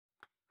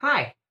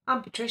Hi,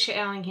 I'm Patricia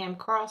Allingham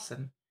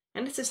Carlson,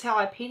 and this is how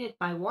I painted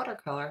my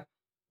watercolor,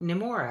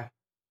 Nemura.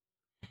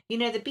 You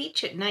know, the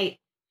beach at night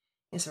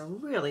is a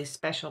really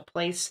special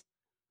place,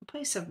 a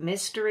place of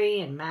mystery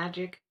and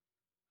magic.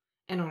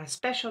 And on a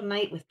special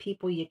night with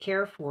people you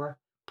care for,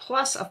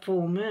 plus a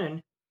full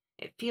moon,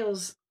 it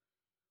feels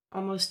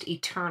almost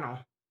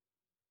eternal.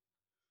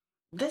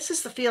 This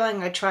is the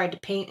feeling I tried to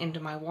paint into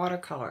my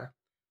watercolor.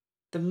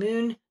 The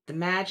moon, the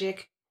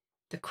magic,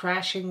 the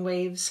crashing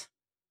waves.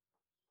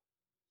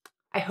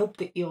 I hope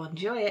that you'll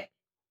enjoy it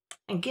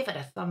and give it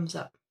a thumbs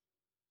up.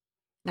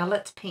 Now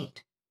let's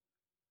paint.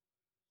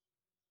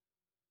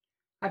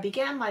 I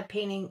began my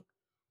painting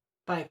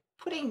by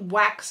putting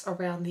wax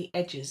around the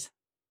edges,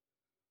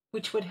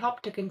 which would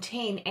help to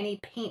contain any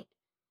paint,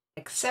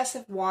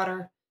 excessive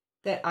water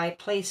that I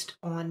placed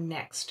on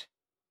next.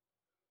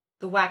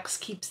 The wax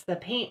keeps the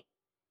paint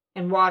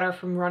and water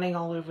from running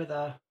all over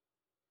the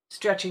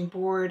stretching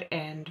board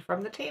and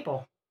from the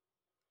table.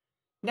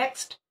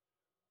 Next,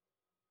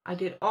 I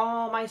did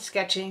all my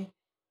sketching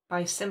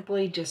by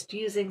simply just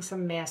using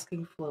some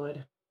masking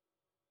fluid.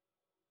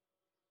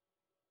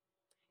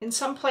 In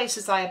some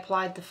places I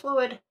applied the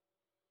fluid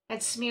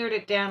and smeared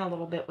it down a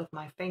little bit with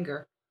my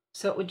finger,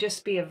 so it would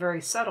just be a very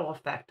subtle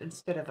effect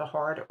instead of a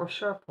hard or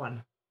sharp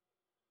one.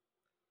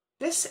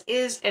 This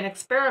is an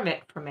experiment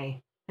for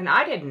me, and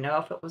I didn't know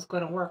if it was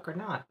going to work or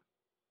not.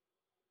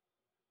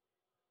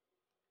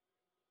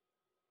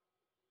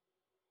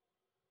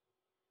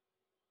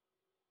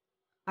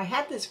 I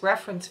had this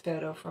reference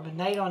photo from a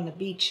night on the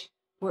beach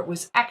where it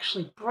was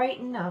actually bright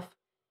enough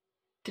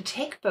to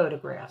take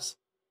photographs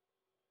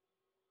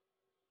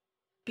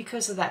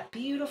because of that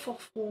beautiful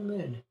full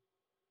moon.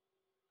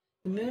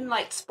 The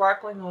moonlight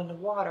sparkling on the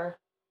water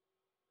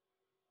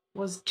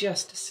was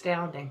just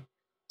astounding.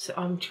 So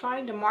I'm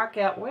trying to mark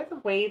out where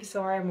the waves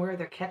are and where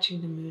they're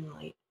catching the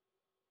moonlight.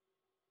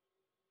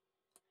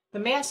 The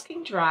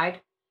masking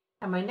dried,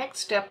 and my next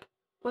step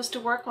was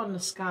to work on the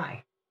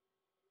sky.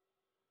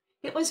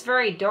 It was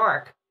very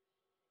dark,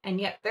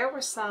 and yet there were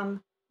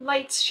some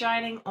lights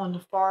shining on the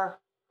far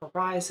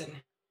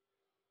horizon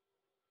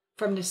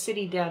from the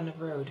city down the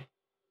road.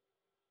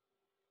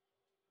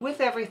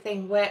 With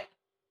everything wet,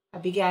 I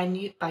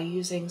began by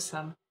using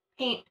some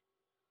paint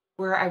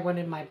where I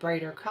wanted my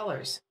brighter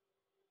colors,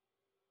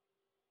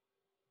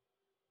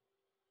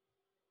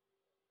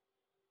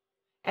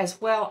 as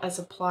well as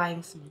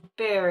applying some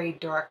very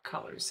dark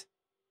colors.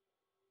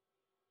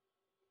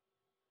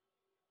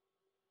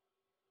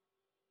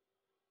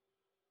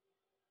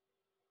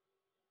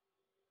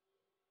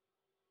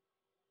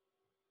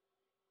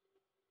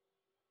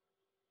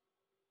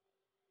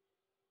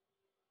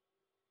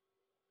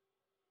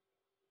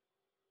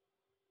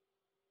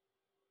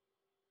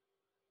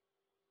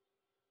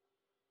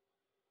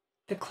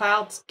 The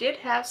clouds did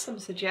have some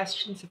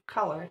suggestions of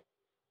color,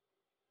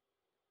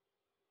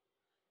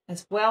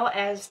 as well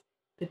as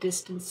the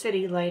distant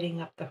city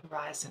lighting up the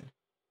horizon.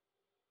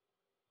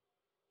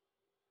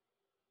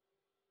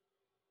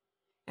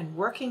 And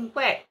working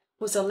wet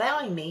was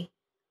allowing me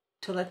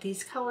to let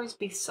these colors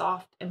be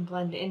soft and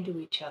blend into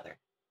each other.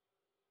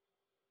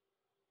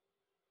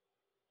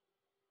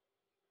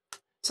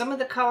 Some of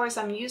the colors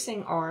I'm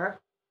using are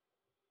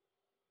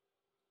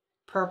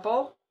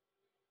purple,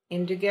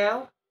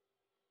 indigo,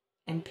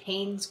 and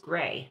Payne's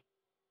gray.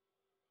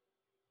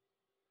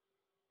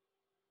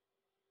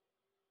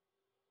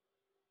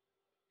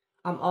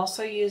 I'm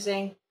also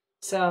using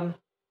some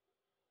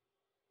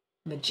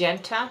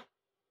magenta,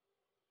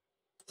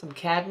 some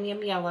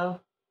cadmium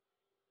yellow,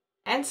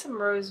 and some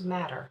rose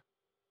madder.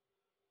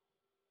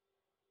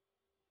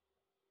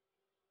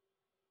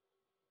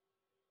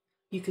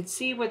 You could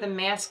see where the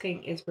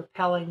masking is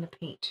repelling the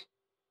paint.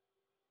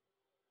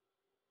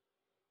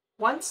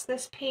 Once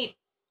this paint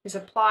is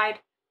applied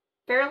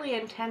fairly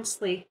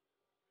intensely,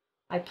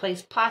 I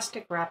place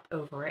plastic wrap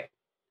over it.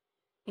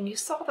 And you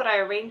saw that I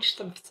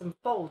arranged some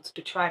folds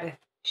to try to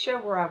show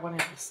where I wanted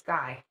the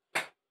sky.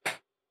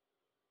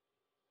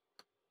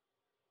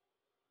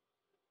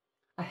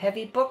 A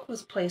heavy book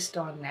was placed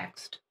on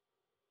next.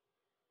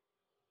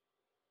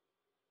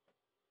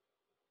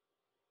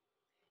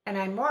 And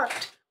I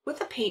marked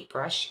with a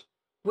paintbrush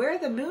where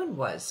the moon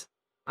was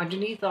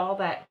underneath all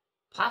that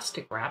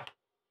plastic wrap,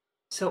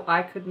 so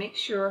I could make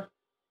sure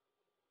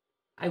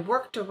I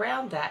worked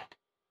around that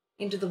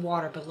into the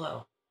water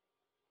below.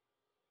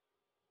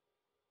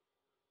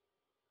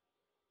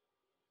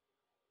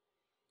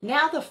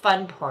 Now the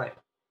fun part.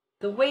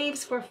 The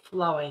waves were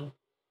flowing.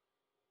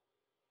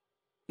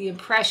 The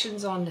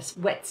impressions on this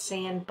wet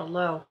sand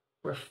below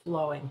were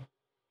flowing,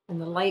 and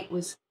the light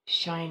was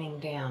shining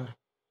down.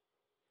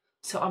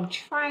 So I'm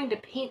trying to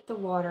paint the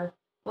water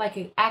like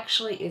it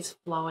actually is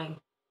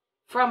flowing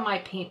from my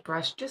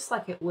paintbrush, just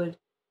like it would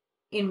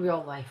in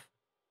real life.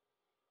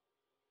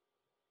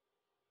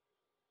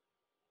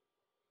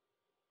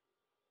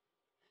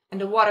 And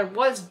the water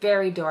was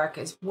very dark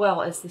as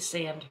well as the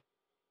sand,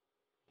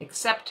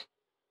 except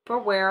for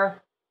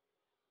where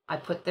I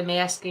put the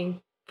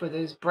masking for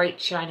those bright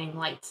shining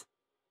lights.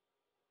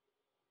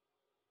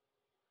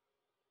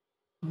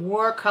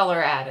 More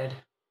color added.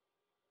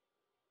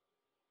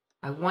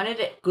 I wanted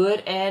it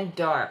good and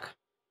dark.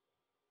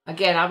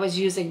 Again, I was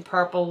using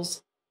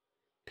purples,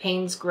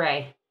 Payne's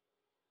Gray,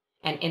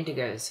 and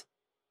indigos.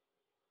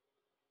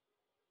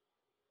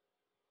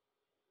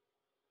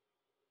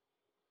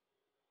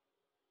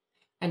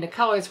 And the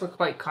colors were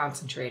quite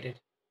concentrated.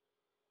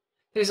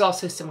 There's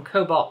also some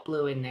cobalt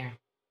blue in there.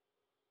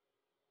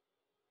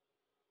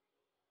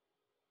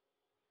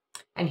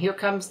 And here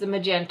comes the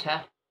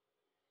magenta.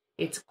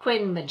 It's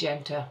Quin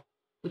magenta,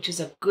 which is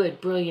a good,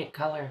 brilliant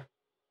color.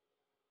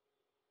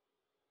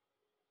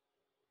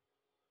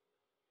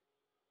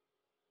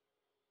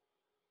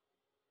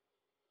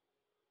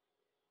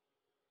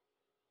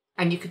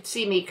 And you could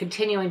see me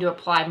continuing to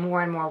apply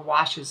more and more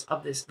washes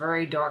of this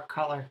very dark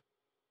color.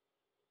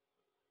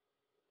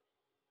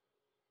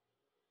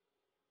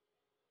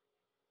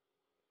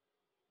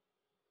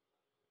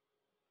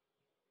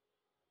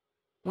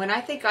 When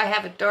I think I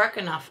have it dark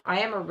enough, I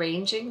am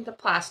arranging the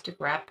plastic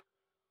wrap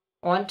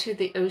onto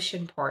the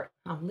ocean part.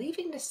 I'm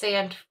leaving the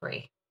sand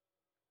free.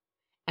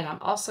 And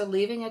I'm also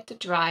leaving it to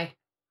dry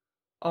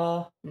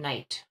all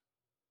night.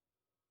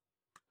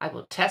 I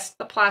will test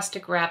the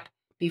plastic wrap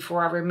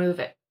before I remove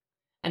it.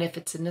 And if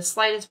it's in the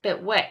slightest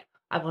bit wet,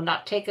 I will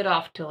not take it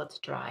off till it's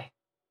dry.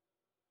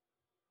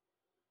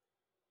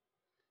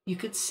 You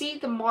could see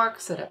the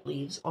marks that it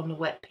leaves on the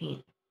wet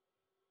paint.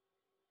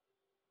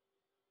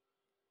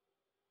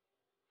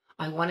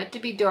 I want it to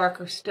be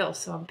darker still,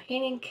 so I'm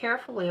painting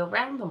carefully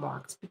around the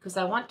marks because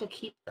I want to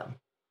keep them.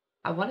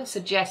 I want to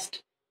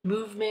suggest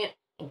movement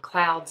and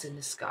clouds in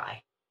the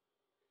sky.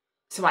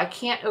 So I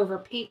can't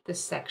overpaint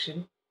this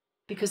section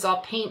because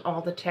I'll paint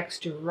all the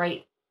texture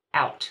right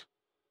out.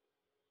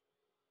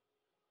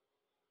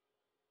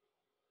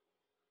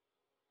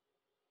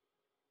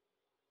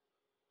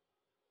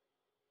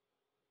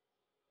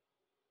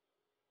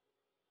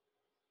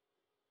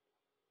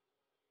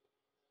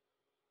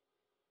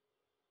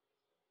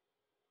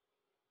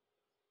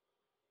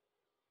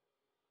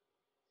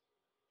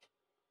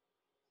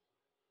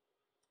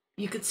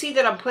 You can see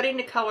that I'm putting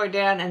the color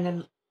down and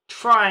then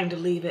trying to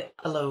leave it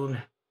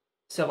alone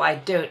so I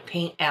don't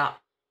paint out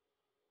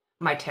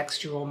my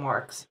textural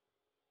marks.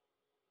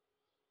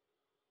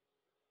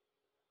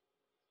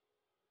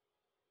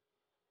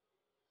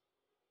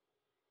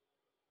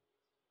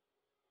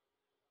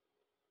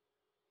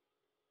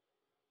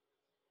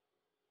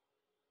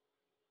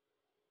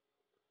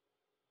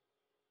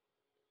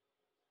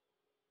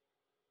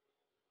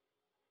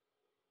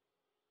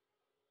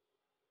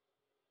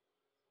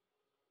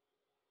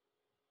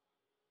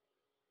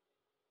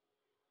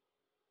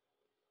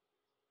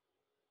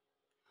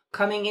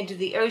 Coming into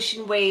the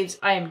ocean waves,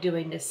 I am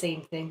doing the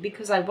same thing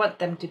because I want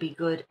them to be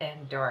good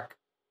and dark.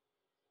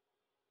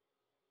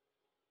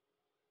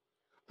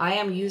 I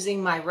am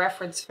using my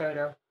reference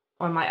photo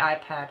on my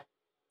iPad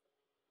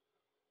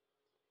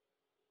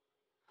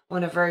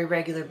on a very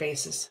regular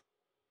basis.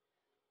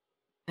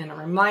 And I'm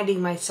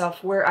reminding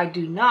myself where I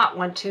do not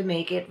want to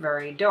make it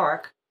very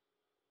dark,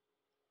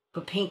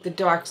 but paint the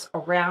darks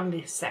around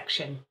this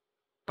section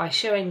by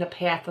showing the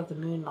path of the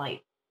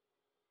moonlight.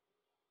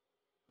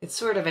 It's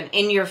sort of an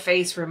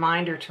in-your-face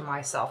reminder to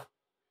myself.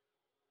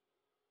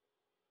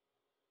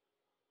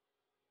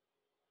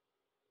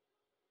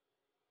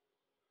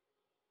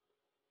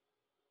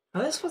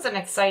 Now, this was an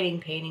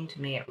exciting painting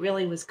to me. It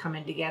really was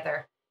coming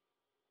together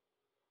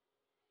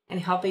and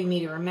helping me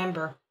to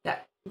remember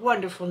that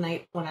wonderful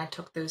night when I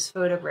took those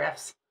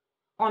photographs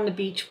on the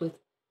beach with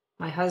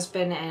my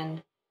husband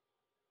and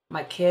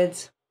my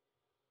kids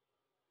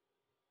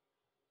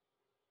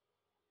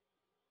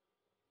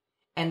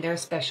and their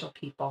special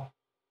people.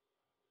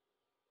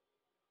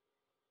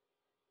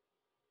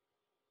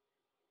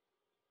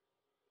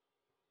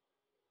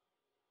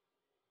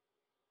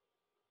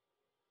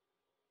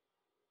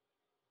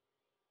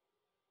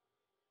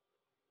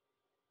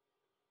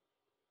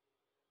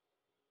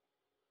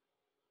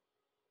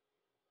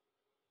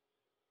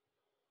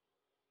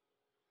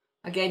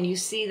 Again, you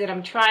see that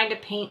I'm trying to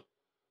paint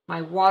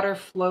my water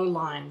flow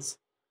lines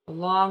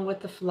along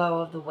with the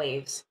flow of the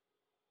waves.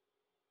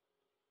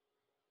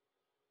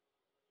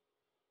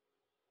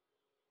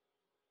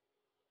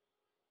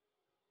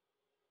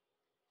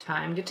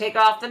 Time to take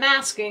off the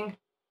masking.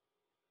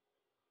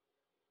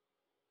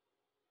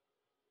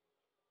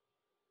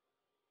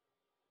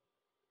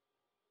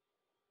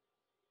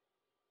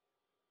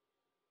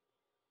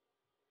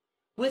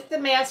 With the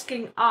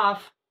masking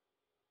off,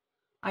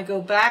 I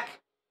go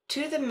back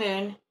to the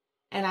moon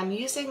and I'm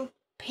using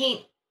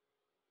paint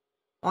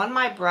on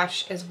my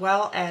brush as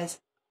well as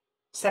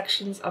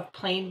sections of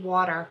plain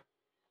water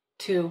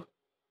to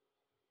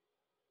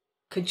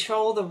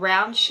control the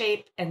round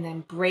shape and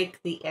then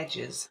break the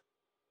edges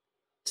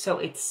so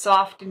it's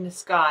soft in the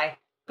sky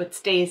but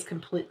stays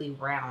completely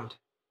round.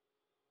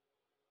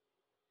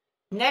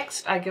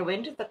 Next, I go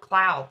into the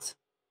clouds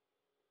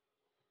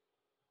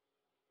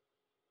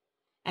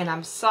and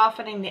I'm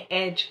softening the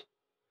edge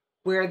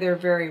where they're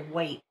very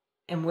white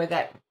and where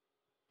that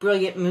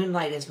brilliant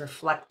moonlight is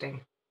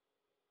reflecting.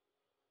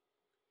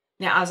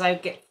 Now, as I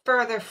get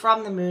further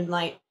from the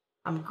moonlight,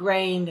 I'm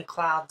graying the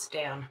clouds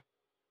down.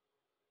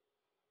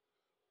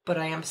 But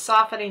I am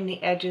softening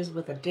the edges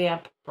with a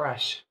damp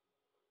brush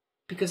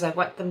because I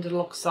want them to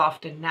look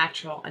soft and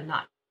natural and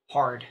not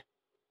hard.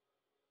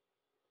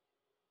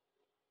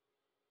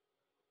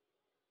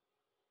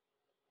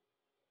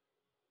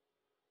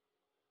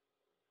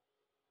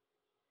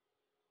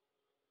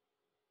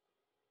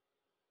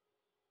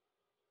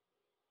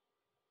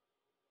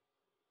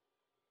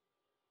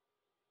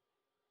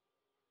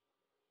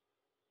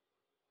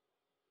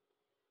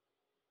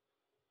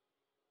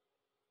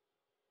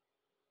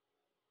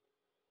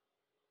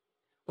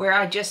 Where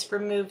I just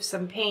removed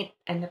some paint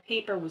and the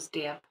paper was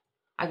damp,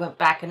 I went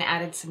back and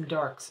added some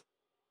darks.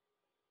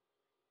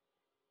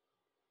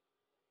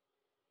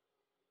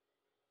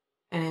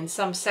 And in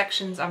some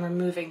sections, I'm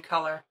removing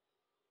color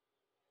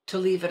to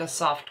leave it a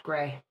soft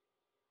gray,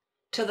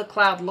 till the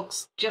cloud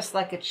looks just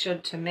like it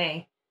should to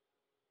me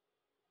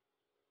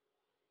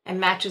and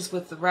matches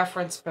with the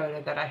reference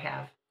photo that I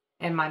have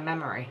in my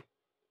memory.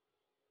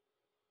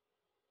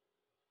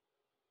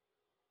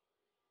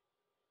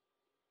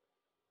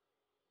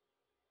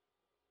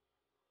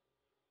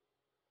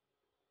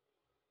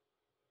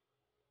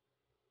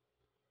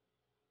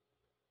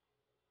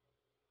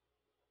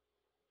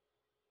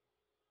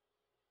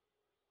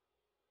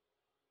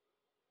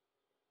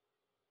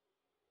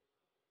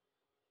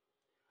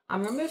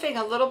 I'm removing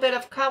a little bit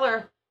of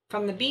color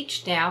from the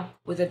beach now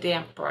with a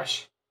damp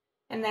brush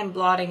and then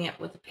blotting it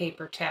with a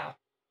paper towel.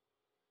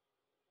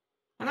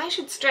 And I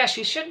should stress,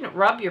 you shouldn't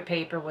rub your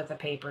paper with a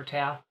paper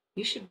towel.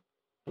 You should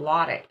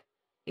blot it.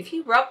 If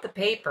you rub the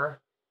paper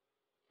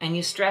and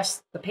you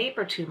stress the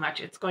paper too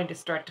much, it's going to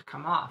start to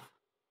come off.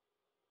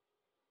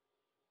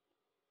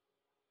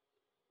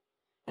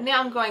 And now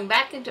I'm going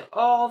back into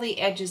all the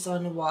edges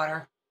on the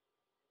water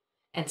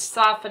and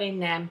softening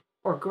them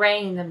or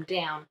graying them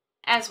down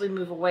as we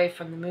move away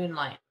from the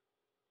moonlight.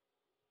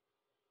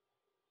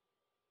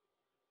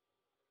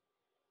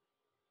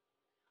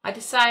 I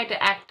decided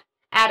to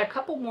add a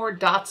couple more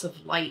dots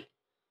of light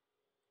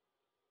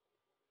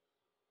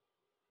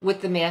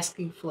with the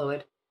masking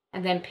fluid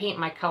and then paint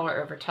my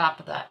color over top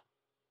of that.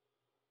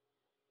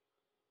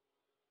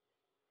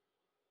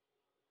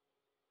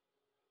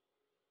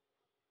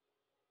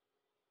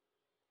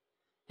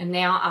 And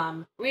now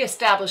I'm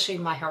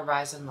reestablishing my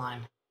horizon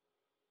line.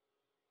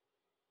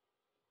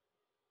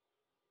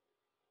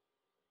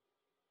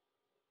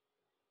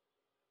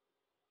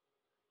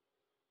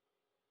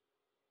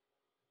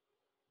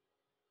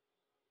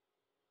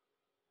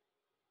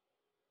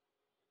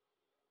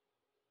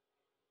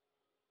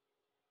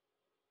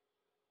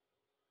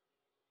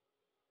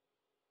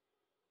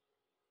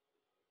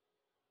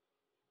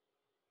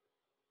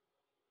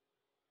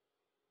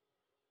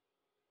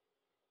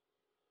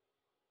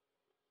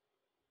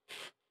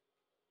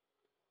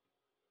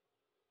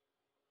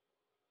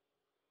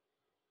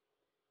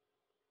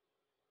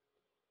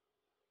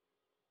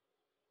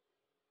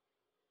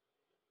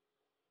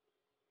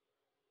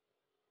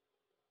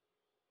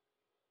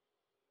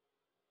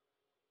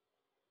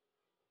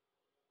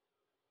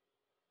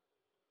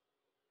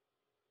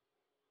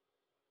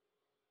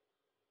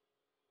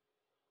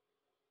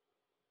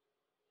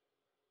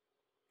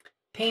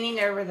 Painting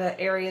over the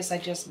areas I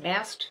just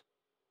masked.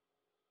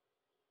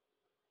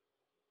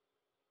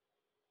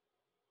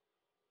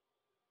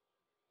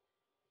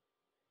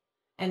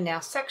 And now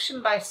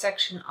section by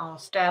section, I'll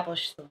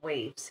establish the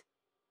waves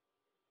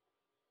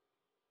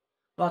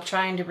while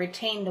trying to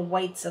retain the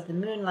whites of the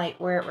moonlight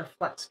where it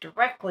reflects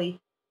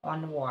directly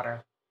on the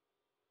water.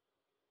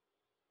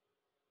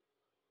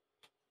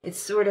 It's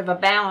sort of a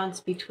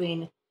balance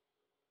between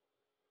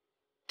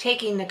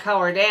taking the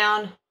color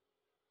down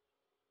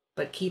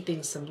but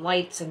keeping some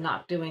lights and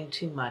not doing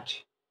too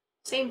much.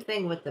 Same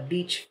thing with the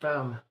beach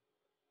foam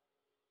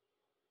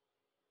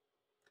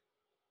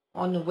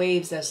on the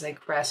waves as they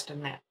crest,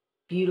 and that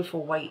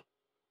beautiful white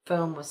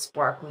foam was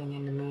sparkling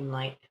in the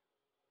moonlight.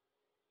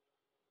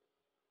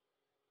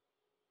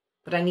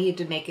 But I needed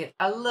to make it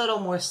a little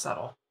more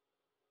subtle.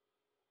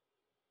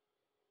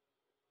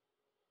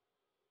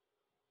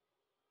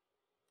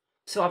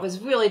 So I was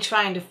really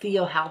trying to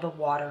feel how the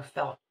water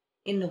felt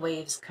in the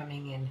waves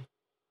coming in.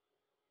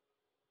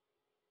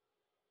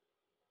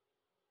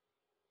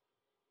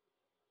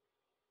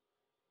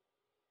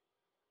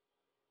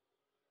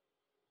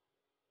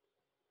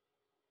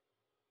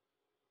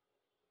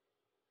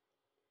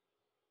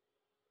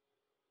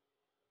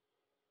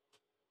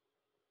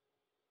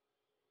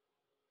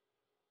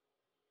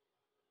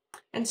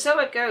 And so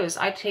it goes.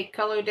 I take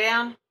color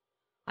down,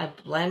 I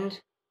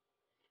blend,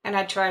 and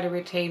I try to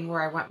retain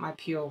where I want my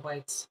pure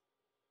whites.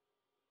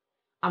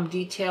 I'm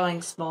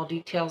detailing small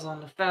details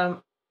on the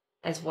foam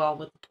as well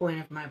with the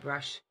point of my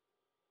brush.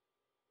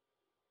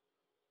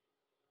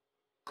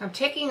 I'm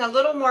taking a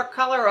little more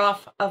color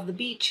off of the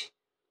beach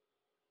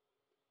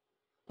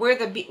where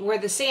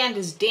the sand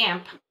is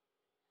damp,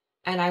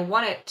 and I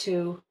want it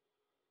to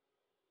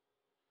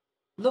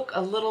look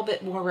a little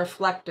bit more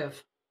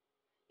reflective.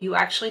 You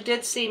actually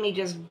did see me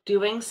just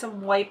doing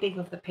some wiping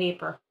of the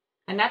paper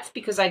And that's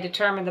because I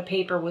determined the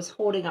paper was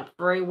holding up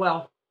very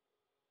well.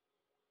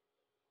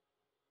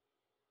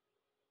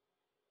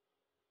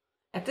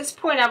 At this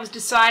point, I was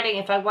deciding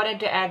if I wanted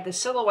to add the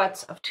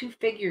silhouettes of two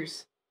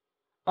figures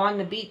on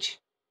the beach,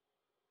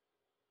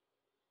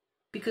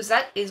 because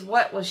that is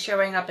what was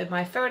showing up in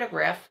my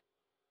photograph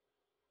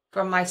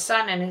from my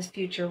son and his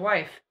future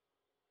wife.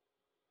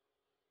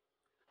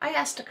 I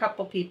asked a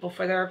couple people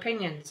for their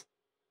opinions.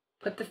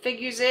 Put the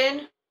figures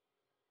in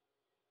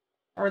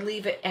or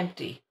leave it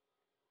empty.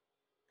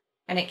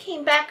 And it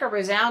came back a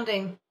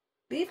resounding,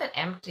 leave it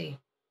empty.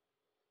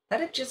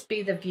 Let it just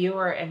be the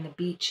viewer and the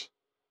beach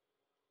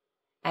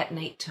at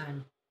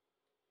nighttime.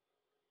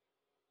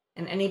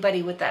 And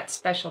anybody with that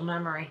special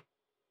memory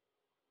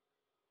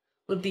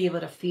would be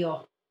able to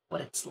feel what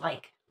it's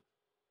like.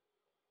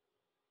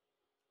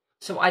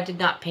 So I did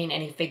not paint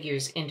any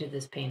figures into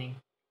this painting.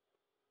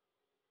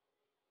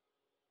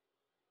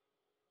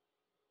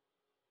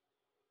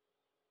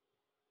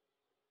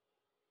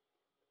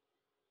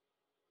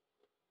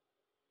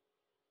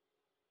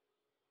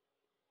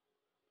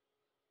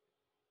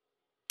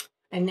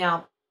 And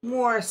now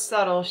more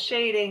subtle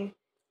shading,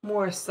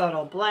 more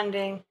subtle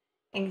blending,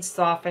 and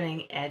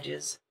softening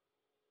edges.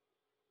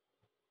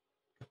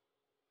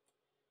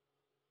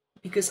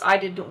 Because I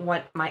didn't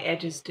want my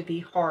edges to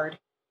be hard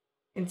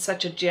in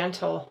such a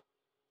gentle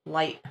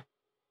light.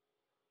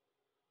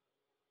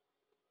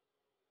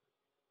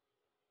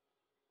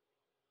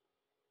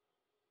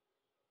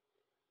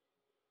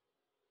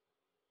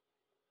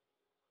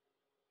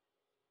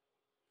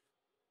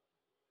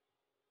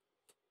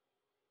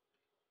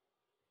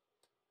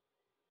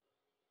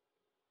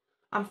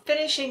 I'm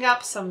finishing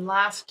up some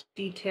last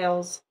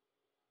details,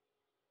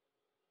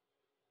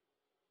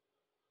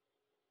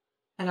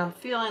 and I'm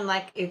feeling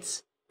like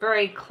it's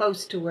very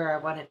close to where I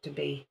want it to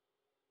be.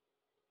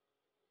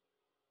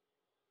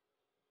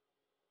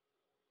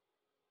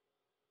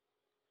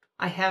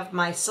 I have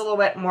my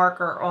silhouette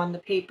marker on the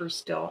paper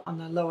still on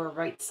the lower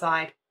right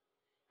side,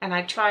 and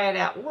I try it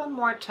out one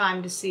more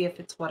time to see if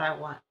it's what I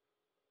want.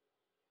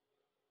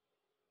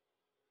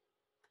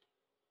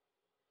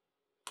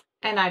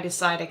 And I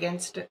decide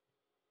against it.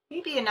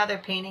 Maybe another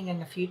painting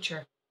in the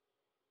future.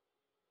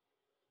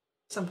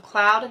 Some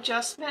cloud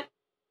adjustment.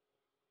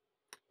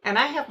 And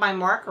I have my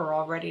marker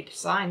all ready to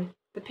sign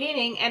the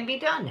painting and be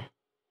done.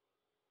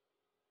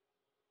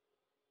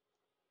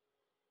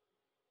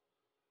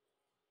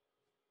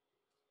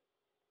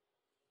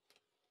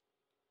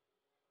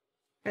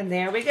 And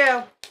there we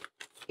go.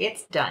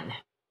 It's done.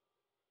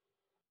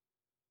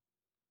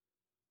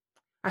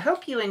 I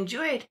hope you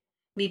enjoyed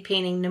me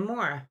painting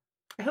Nemura.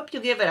 I hope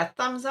you give it a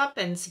thumbs up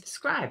and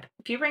subscribe.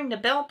 If you ring the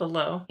bell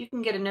below, you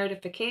can get a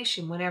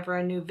notification whenever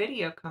a new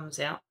video comes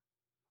out,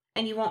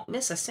 and you won't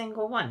miss a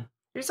single one.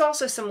 There's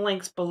also some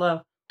links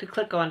below to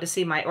click on to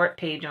see my art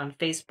page on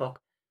Facebook,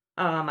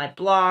 my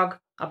blog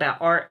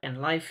about art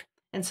and life,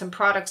 and some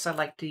products I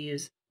like to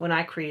use when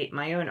I create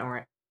my own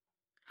art.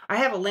 I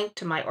have a link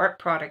to my art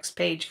products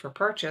page for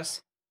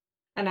purchase,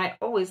 and I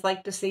always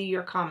like to see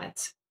your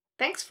comments.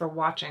 Thanks for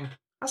watching.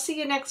 I'll see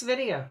you next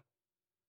video.